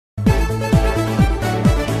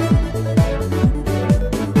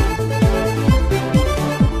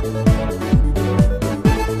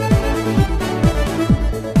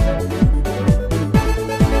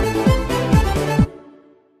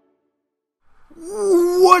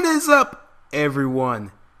What is up,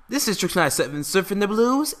 everyone? This is TRiixO97 Surfing the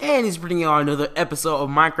Blues, and he's bringing on another episode of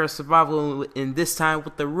Minecraft Survival, and this time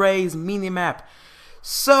with the Ray's Minimap.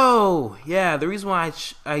 So, yeah, the reason why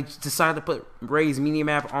I decided to put Ray's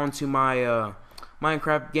Minimap onto my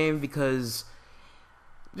Minecraft game because,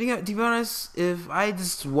 to be honest, if I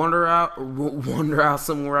just wander out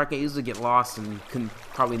somewhere, I can easily get lost and can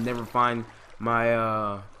probably never find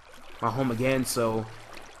my my home again. So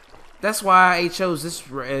that's why I chose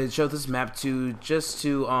this map just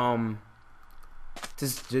to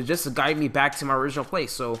guide me back to my original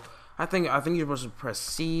place. So I think you're supposed to press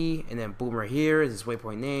C and then boom right here is this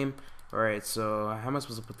waypoint name. All right, so how am I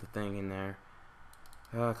supposed to put the thing in there?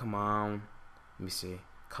 Come on, let me see.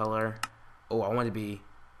 Color. Oh, I want to be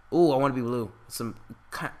blue. Some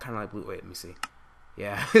kind of like blue. Wait, let me see.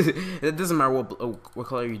 Yeah, it doesn't matter what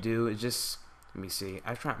color you do. It's just, let me see.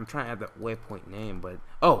 I'm trying to add the waypoint name, but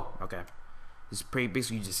okay. It's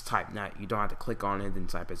basically you just type. You don't have to click on it and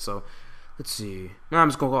type it. So let's see. Now I'm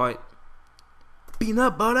just gonna call it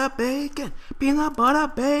peanut butter bacon, peanut butter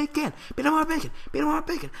bacon, peanut butter bacon, peanut butter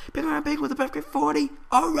bacon, peanut butter bacon with a birthday 40.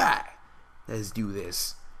 All right, let's do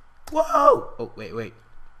this. Whoa! Oh wait.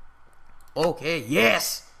 Okay,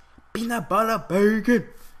 yes, peanut butter bacon.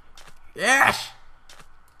 Yes,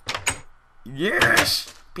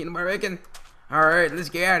 peanut butter bacon. All right, let's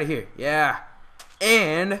get out of here. Yeah,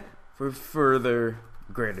 and for further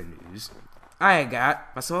greater news, I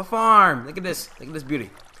got myself a farm. Look at this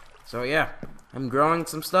beauty. So yeah, I'm growing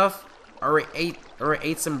some stuff. Already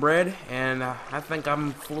ate some bread, and I think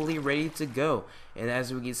I'm fully ready to go. And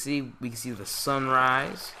as we can see the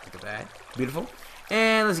sunrise. Look at that, beautiful.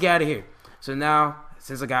 And let's get out of here. So now,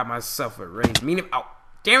 since I got myself a raised minimap,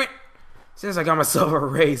 since I got myself a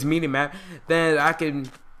raised minimap, then I can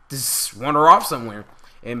just wander off somewhere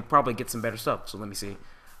and probably get some better stuff. So let me see.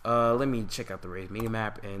 Let me check out the raised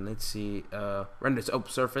minimap and let's see. Render to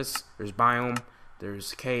surface. There's biome.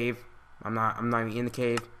 There's cave. I'm not even in the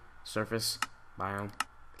cave. Surface, biome,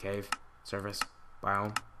 cave, surface,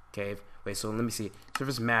 biome, cave. Wait, so let me see.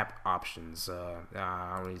 Surface map options.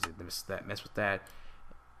 I don't need to mess with that.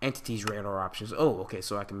 Entities radar options. Oh, okay.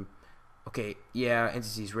 So I can. Okay, yeah,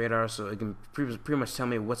 entities radar. So it can pretty much tell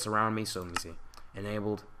me what's around me. So let me see.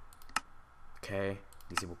 Enabled. Okay.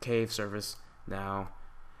 Disable cave surface. Now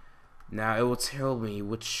it will tell me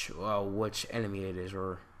which enemy it is,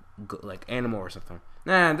 or like animal or something.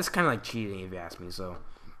 Nah, this kind of like cheating if you ask me. So,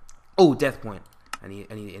 oh, death point. I need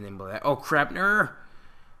to enable that. Oh crap, no.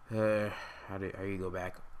 How do you go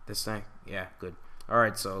back? This thing? Yeah, good. All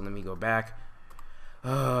right, so let me go back.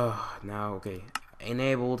 Now okay,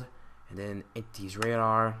 enabled, and then entities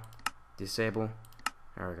radar, disable.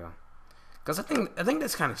 There we go. Cause I think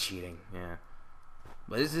that's kind of cheating. Yeah,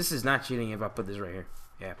 but this is not cheating if I put this right here.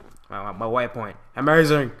 Yeah, my waypoint.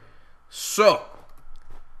 Amazing. So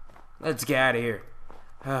let's get out of here.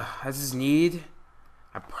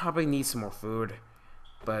 I probably need some more food,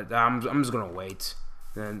 but I'm just gonna wait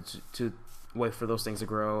then to wait for those things to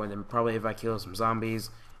grow, and then probably if I kill some zombies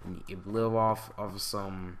and live off of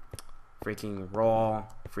some freaking raw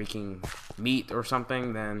meat or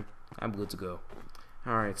something, then I'm good to go.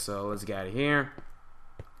 Alright, so let's get out of here.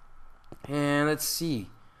 And let's see.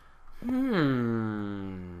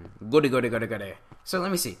 Goody. So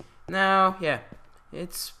let me see. Now, yeah,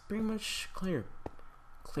 it's pretty much clear.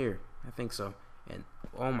 I think so. And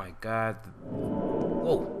oh my god.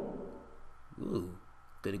 Whoa. Ooh.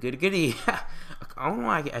 Goody. I don't know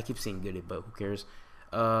why I keep saying goody, but who cares?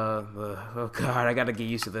 Oh god, I gotta get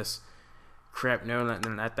used to this. Crap, no,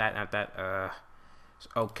 not that.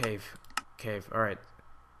 Oh, cave. Alright.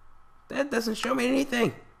 That doesn't show me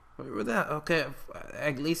anything. What that? Okay,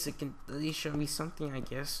 at least it can show me something, I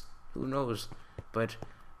guess. Who knows? But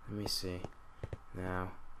let me see.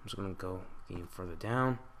 Now I'm just gonna go even further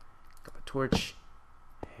down. Got my torch.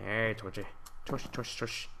 Hey, torch.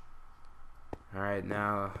 Alright,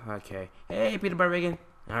 now, okay. Hey, peanut butter bacon.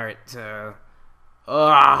 Alright,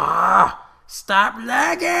 stop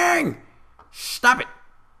lagging! Stop it!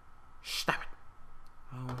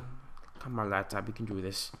 Oh, come on, laptop, you can do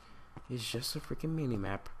this. It's just a freaking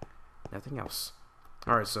mini-map. Nothing else.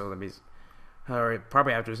 Alright, so let me... Alright,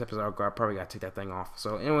 probably after this episode, I probably gotta take that thing off.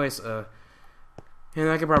 So, anyways, and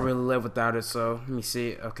I can probably live without it, so let me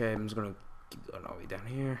see. Okay, I'm just gonna keep going all the way down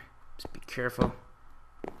here. Just be careful.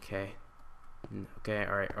 Okay,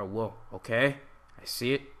 alright. Oh, whoa. Okay, I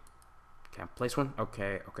see it. Can I place one?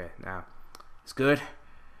 Okay, now it's good.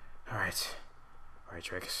 Alright,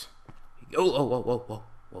 TRiixO. Oh,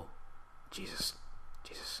 whoa. Jesus.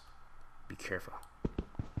 Be careful.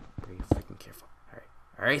 Be freaking careful.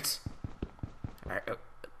 Alright.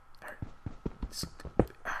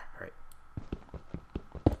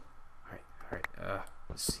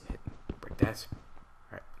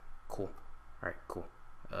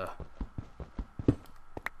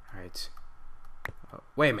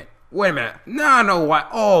 Wait a minute. Wait a minute. No, no, why?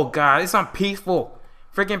 Oh, God. It's not peaceful.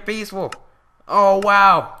 Freaking peaceful. Oh,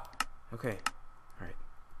 wow. Okay. Alright.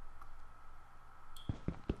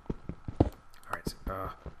 Alright.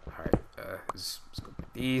 Alright. Let's go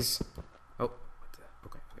with these. Oh. What the?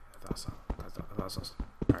 Okay. I thought so. I thought so.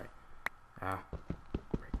 Alright.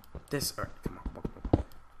 This. Alright. Come on.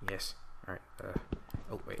 Yes. Alright.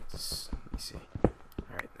 Oh, wait. Let me see.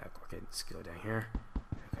 Alright. Okay. Let's go down here.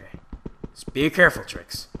 Okay. Just be careful,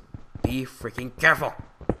 TRiixO. Be freaking careful.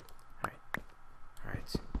 Alright.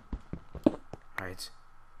 Alright.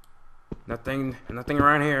 Nothing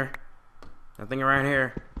around here. Nothing around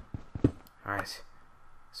here. Alright.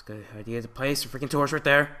 It's a good idea to place a freaking torch right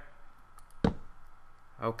there.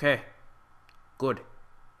 Okay. Good.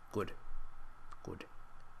 Good. Good.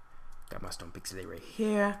 Got my stone pixelate right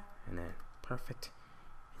here. And then, perfect.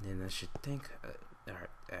 And then I should think, alright,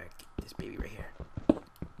 get this baby right here.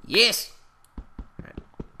 Yes! Alright.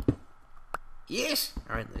 Yes!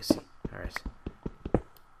 Alright, let's see. Alright.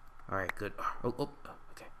 Alright, good. Oh,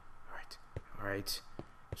 okay. Alright. Alright.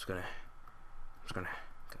 I'm just gonna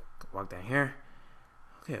walk down here.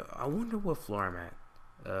 Okay, I wonder what floor I'm at.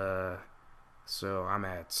 So I'm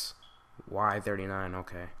at Y39,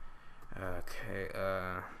 okay. Alright.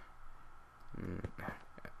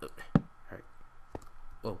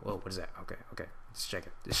 Whoa, what is that? Okay. Let's check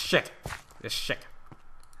it. Let's check it.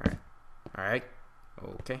 Alright.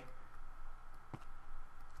 Okay.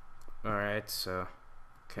 Alright, so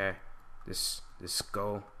okay. This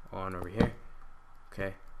go on over here.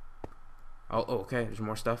 Okay. Oh, okay, there's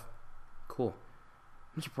more stuff. Cool.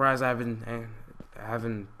 I'm surprised I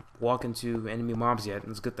haven't walked into enemy mobs yet.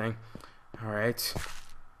 That's a good thing. Alright.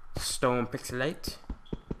 Stone pixelate.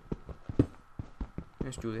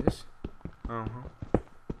 Let's do this. Oh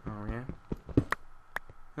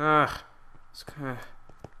yeah. It's kinda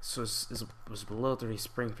so it was below 30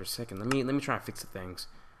 frames per second. Let me try and fix the things.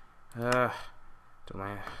 Don't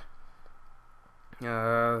mind.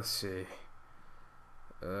 Let's see.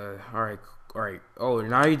 Alright. Oh,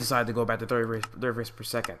 now you decide to go back to 30 frames per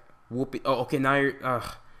second. Whoopie. Oh, okay. Now you're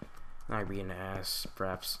being an ass,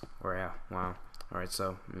 perhaps. Or yeah. Wow. Alright.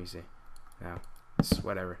 So let me see. Now it's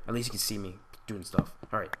whatever. At least you can see me doing stuff.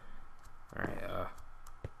 Alright.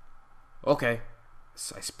 Okay.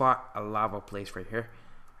 So I spot a lava place right here.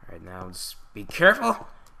 Alright, now just be careful.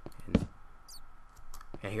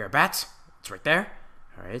 And here are bats. It's right there.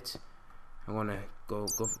 Alright. I'm gonna go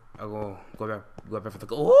back for the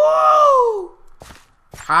goal. Whoa!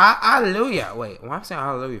 Hallelujah. Wait, what am I saying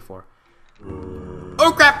hallelujah for?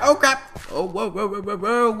 Oh crap! Oh whoa,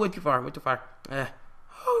 way too far.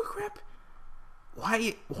 Oh crap.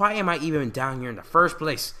 Why am I even down here in the first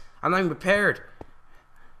place? I'm not even prepared.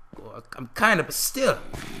 Well, I'm kind of, but still.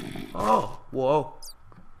 Oh, whoa.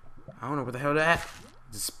 I don't know where the hell that.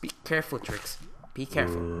 Just be careful, TRiixO. Be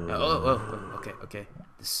careful. Okay.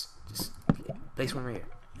 Just place one right here.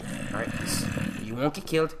 Alright, you won't get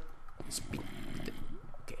killed. Just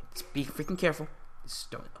be freaking careful.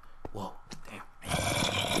 Just don't. Whoa, damn.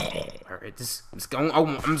 Alright, I'm just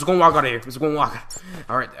gonna walk out of here.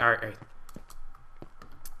 Alright.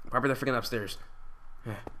 Probably they're freaking upstairs.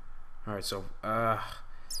 Alright, so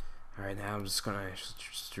alright, now I'm just gonna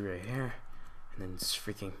just do right here, and then just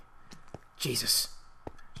freaking Jesus.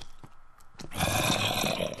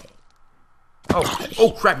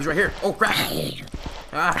 Oh crap, he's right here. Oh crap.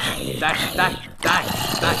 Die.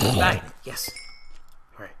 Yes.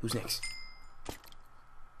 Alright, who's next?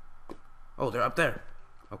 Oh, they're up there.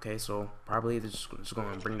 Okay, so probably they're just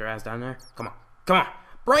gonna bring their ass down there. Come on.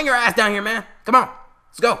 Bring your ass down here, man. Come on.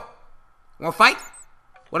 Let's go. Wanna fight?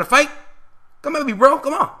 Come at me, bro.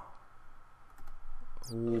 Come on.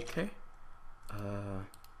 Okay.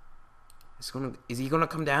 Is he gonna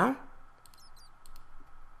come down?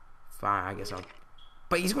 Fine, I guess I'll.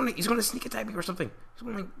 But he's gonna sneak attack me or something. He's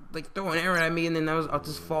gonna like throw an arrow at me, and then I'll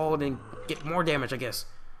just fall and get more damage, I guess.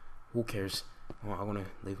 Who cares? Oh, I'm gonna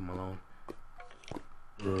leave him alone.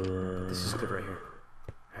 This is good right here.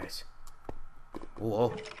 Alright.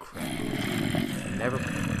 Oh, crap.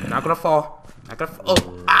 Not gonna fall.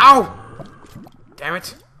 Oh, ow! Damn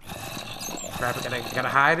it. Crap, I gotta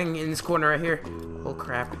hide in this corner right here. Oh,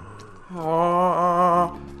 crap.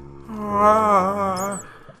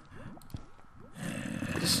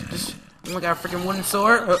 Just, oh my god, freaking wooden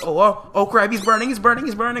sword. Oh, crap, he's burning.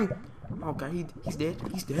 Oh god, he's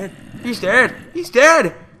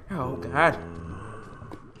dead. Oh god.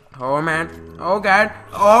 Oh man. Oh god.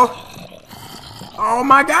 Oh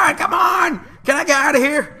my god, come on! Can I get out of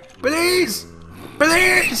here? Please!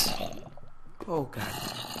 Oh god.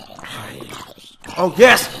 Oh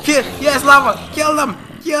yes! Yes, lava! Kill them,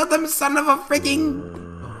 son of a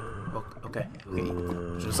freaking Okay.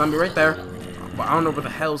 There's a zombie right there. But I don't know where the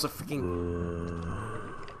hell's a freaking.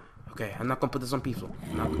 Okay, I'm not gonna put this on peaceful.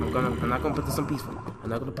 I'm not gonna put this on peaceful. I'm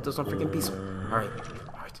not gonna put this on freaking peaceful. Alright.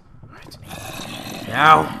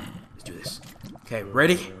 Now, let's do this. Okay,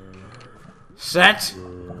 ready? Set.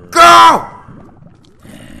 Go!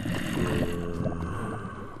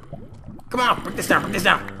 Come on, break this down, Get the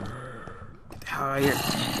hell out of here.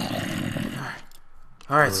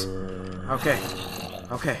 Alright.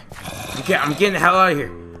 Okay. I'm getting the hell out of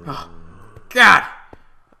here. Oh. God!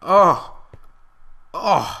 Oh.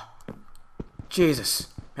 Jesus.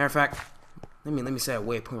 Matter of fact, let me set a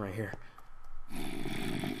waypoint right here.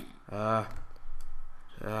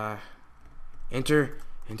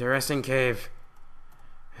 Interesting cave.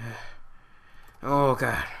 Oh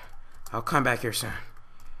God. I'll come back here soon.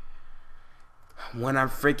 When I'm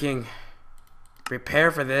freaking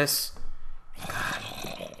prepared for this. God.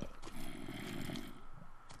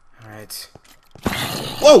 Alright.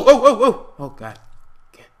 Whoa! Oh God.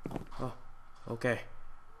 Okay. Oh. Okay.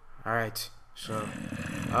 Alright. So.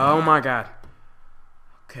 Oh my God.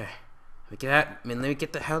 Okay. Let me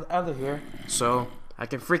get the hell out of here so I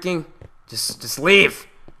can freaking just leave.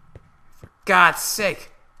 For God's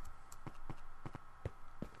sake.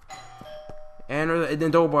 And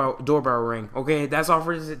then doorbell ring. Okay, that's all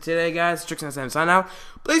for today, guys. TRiixO97 sign out.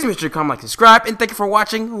 Please make sure to comment, like, subscribe, and thank you for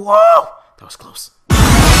watching. Whoa! That was close.